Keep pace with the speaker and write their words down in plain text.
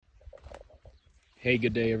Hey,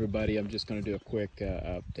 good day everybody. I'm just going to do a quick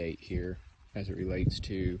update here as it relates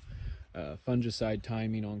to fungicide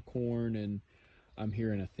timing on corn, and I'm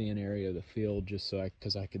here in a thin area of the field just so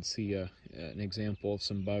because I could see an example of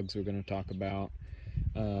some bugs we're going to talk about,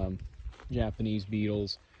 Japanese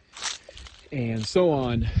beetles, and so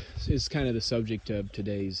on is kind of the subject of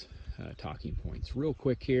today's talking points. Real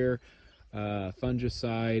quick here,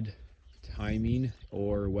 fungicide timing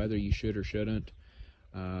or whether you should or shouldn't.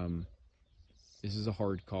 This is a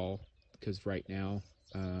hard call because right now,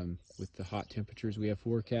 with the hot temperatures we have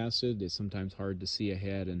forecasted, it's sometimes hard to see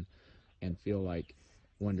ahead and feel like,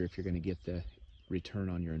 wonder if you're going to get the return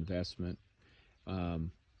on your investment.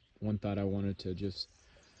 One thought I wanted to just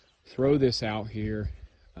throw this out here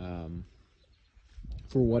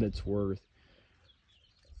for what it's worth.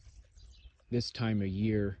 This time of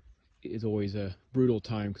year is always a brutal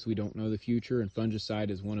time because we don't know the future, and fungicide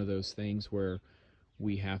is one of those things where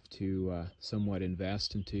we have to somewhat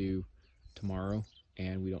invest into tomorrow,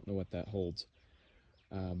 and we don't know what that holds.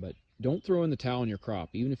 But don't throw in the towel on your crop.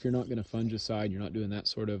 Even if you're not going to fungicide, you're not doing that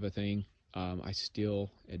sort of a thing, I still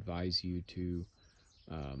advise you to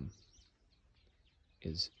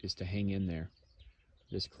is to hang in there.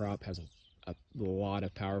 This crop has a lot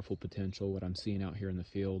of powerful potential. What I'm seeing out here in the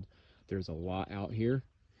field, there's a lot out here,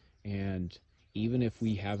 and even if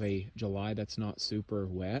we have a July that's not super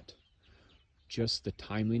wet, just the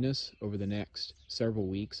timeliness over the next several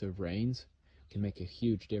weeks of rains can make a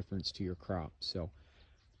huge difference to your crop. So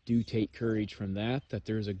do take courage from that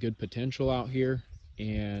there's a good potential out here.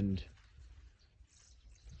 And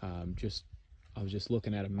I was just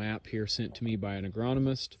looking at a map here sent to me by an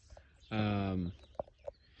agronomist.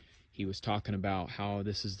 He was talking about how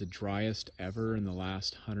this is the driest ever in the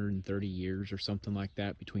last 130 years or something like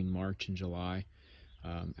that, between March and July.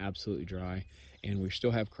 Absolutely dry, and we still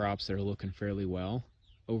have crops that are looking fairly well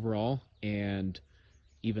overall. And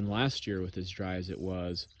even last year, with as dry as it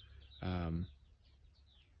was,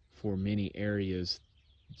 for many areas,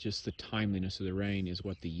 just the timeliness of the rain is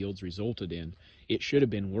what the yields resulted in. It should have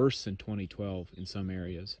been worse than 2012 in some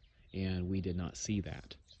areas, and we did not see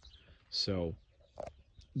that. So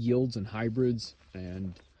yields and hybrids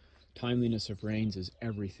and timeliness of rains is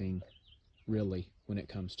everything, really, when it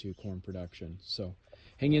comes to corn production. So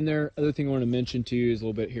hang in there. Other thing I want to mention to you is a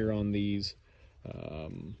little bit here on these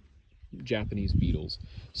Japanese beetles.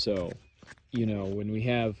 So, you know, when we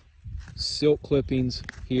have silk clippings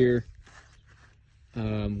here,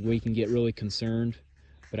 we can get really concerned,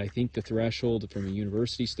 but I think the threshold from a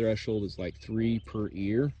university's threshold is like 3 per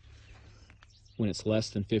ear when it's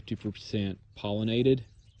less than 50% pollinated.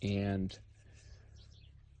 And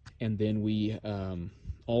then we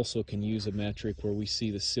also can use a metric where we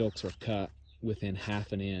see the silks are cut within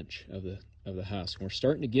 ½ an inch of the husk. And we're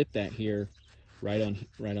starting to get that here, right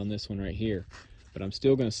on this one right here. But I'm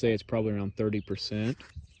still going to say it's probably around 30%.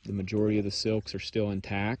 The majority of the silks are still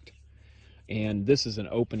intact. And this is an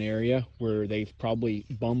open area where they've probably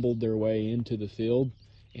bumbled their way into the field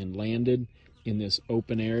and landed in this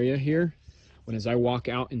open area here. When as I walk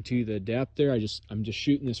out into the depth there, I'm just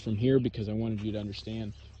shooting this from here because I wanted you to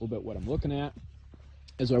understand a little bit what I'm looking at.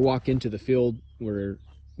 As I walk into the field where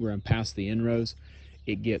I'm past the inrows,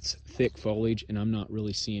 it gets thick foliage, and I'm not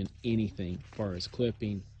really seeing anything as far as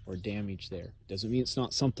clipping or damage there. Doesn't mean it's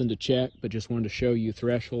not something to check, but just wanted to show you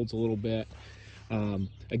thresholds a little bit.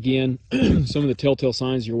 Again, some of the telltale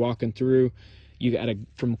signs you're walking through,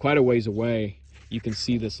 from quite a ways away, you can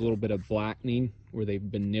see this little bit of blackening where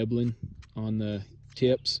they've been nibbling on the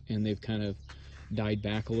tips and they've kind of died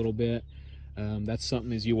back a little bit. That's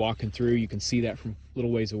something, as you walking through, you can see that from a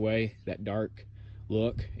little ways away, that dark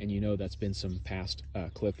look, and you know that's been some past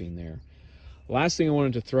clipping there. Last thing I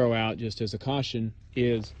wanted to throw out, just as a caution,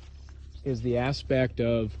 is the aspect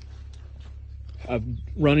of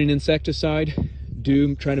running insecticide.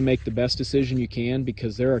 Do try to make the best decision you can,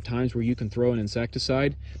 because there are times where you can throw an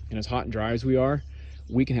insecticide, and as hot and dry as we are,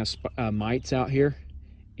 we can have mites out here,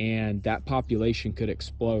 and that population could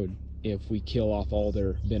explode if we kill off all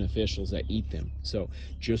their beneficials that eat them. So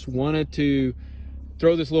just wanted to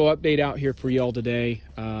throw this little update out here for y'all today.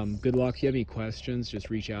 Good luck. If you have any questions, just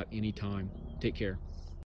reach out anytime. Take care.